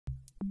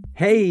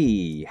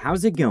Hey,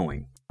 how's it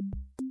going?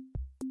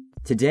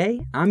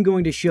 Today, I'm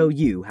going to show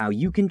you how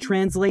you can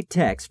translate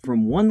text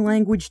from one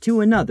language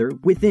to another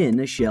within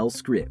a shell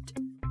script.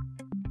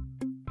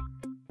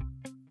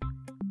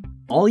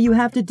 All you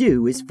have to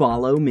do is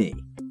follow me.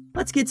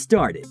 Let's get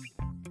started.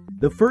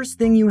 The first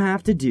thing you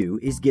have to do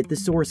is get the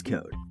source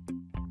code.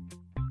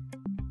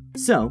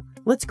 So,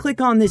 let's click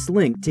on this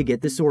link to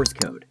get the source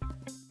code.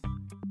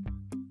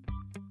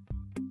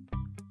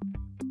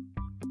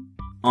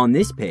 On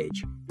this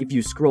page, if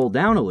you scroll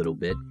down a little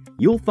bit,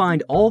 you'll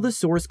find all the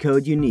source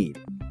code you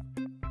need.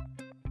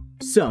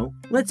 So,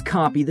 let's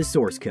copy the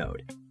source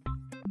code.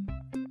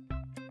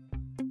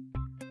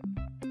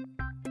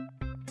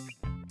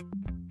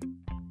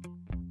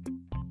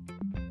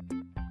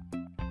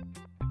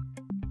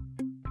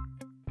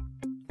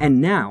 And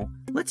now,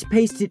 let's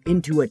paste it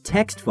into a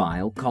text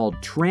file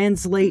called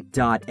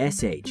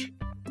translate.sh.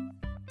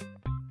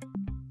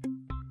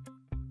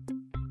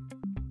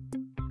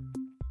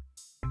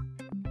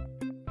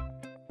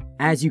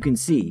 As you can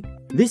see,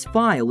 this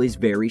file is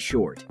very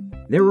short.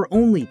 There are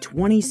only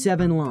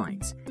 27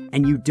 lines,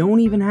 and you don't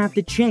even have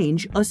to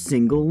change a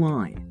single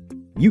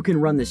line. You can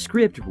run the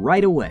script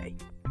right away.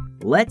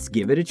 Let's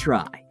give it a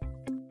try.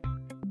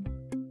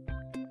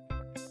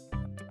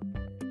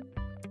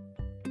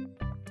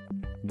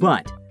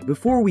 But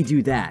before we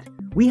do that,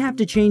 we have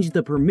to change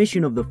the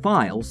permission of the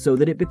file so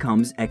that it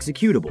becomes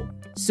executable.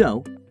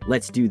 So,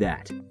 let's do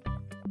that.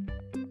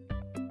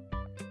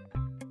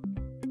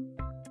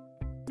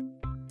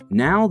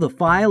 Now the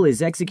file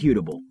is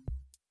executable.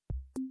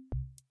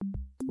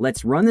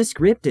 Let's run the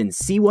script and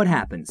see what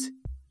happens.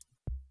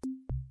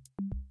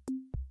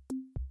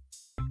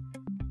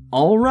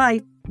 All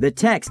right, the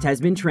text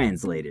has been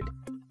translated.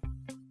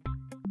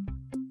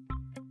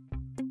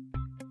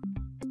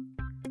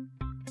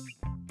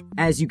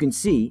 As you can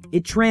see,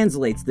 it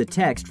translates the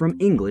text from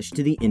English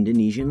to the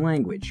Indonesian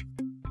language.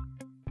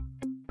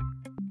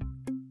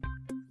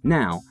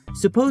 Now,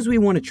 suppose we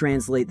want to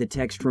translate the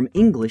text from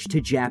English to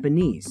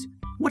Japanese.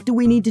 What do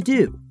we need to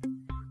do?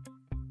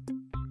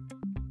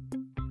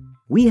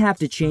 We have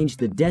to change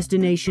the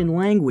destination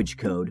language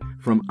code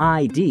from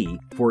ID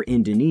for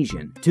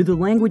Indonesian to the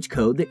language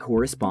code that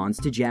corresponds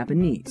to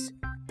Japanese.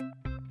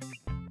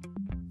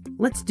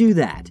 Let's do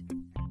that.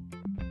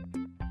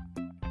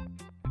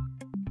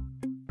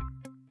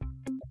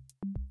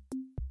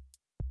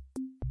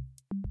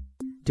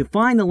 To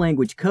find the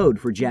language code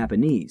for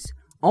Japanese,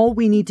 all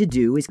we need to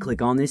do is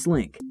click on this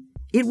link.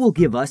 It will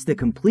give us the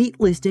complete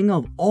listing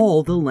of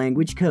all the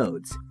language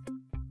codes.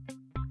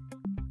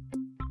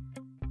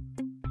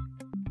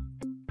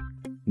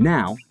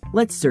 Now,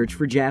 let's search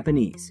for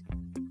Japanese.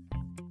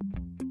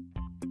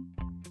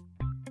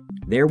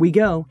 There we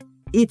go.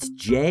 It's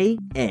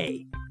JA.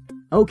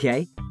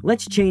 Okay,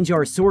 let's change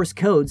our source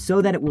code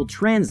so that it will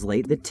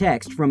translate the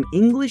text from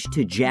English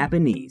to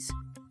Japanese.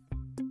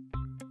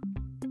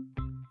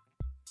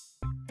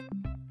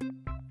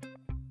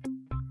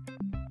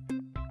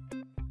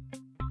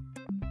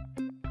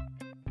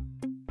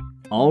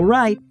 All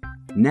right,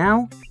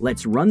 now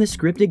let's run the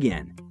script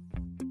again.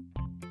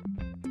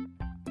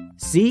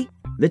 See,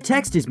 the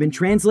text has been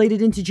translated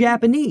into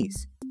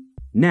Japanese.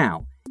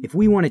 Now, if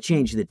we want to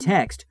change the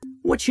text,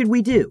 what should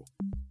we do?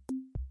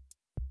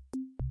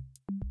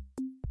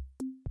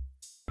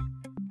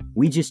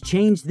 We just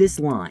change this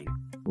line,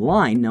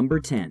 line number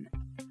 10.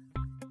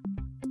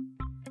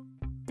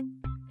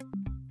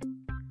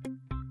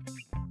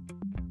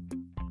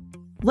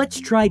 Let's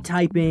try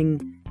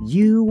typing,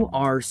 "You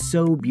are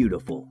so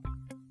beautiful."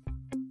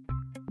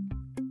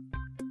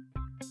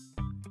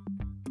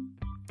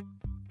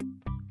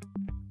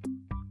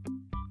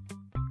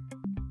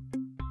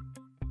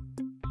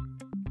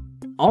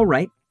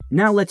 Alright,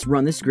 now let's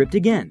run the script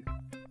again.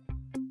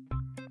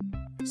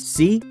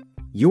 See,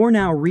 you're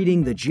now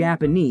reading the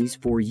Japanese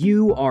for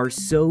 "You are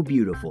so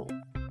beautiful."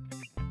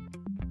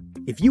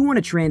 If you want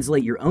to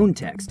translate your own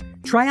text,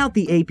 try out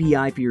the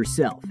API for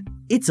yourself.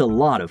 It's a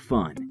lot of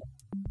fun.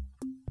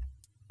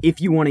 If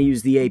you want to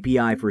use the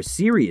API for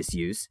serious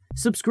use,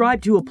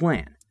 subscribe to a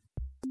plan.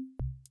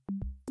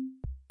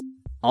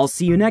 I'll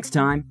see you next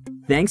time.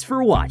 Thanks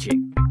for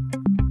watching.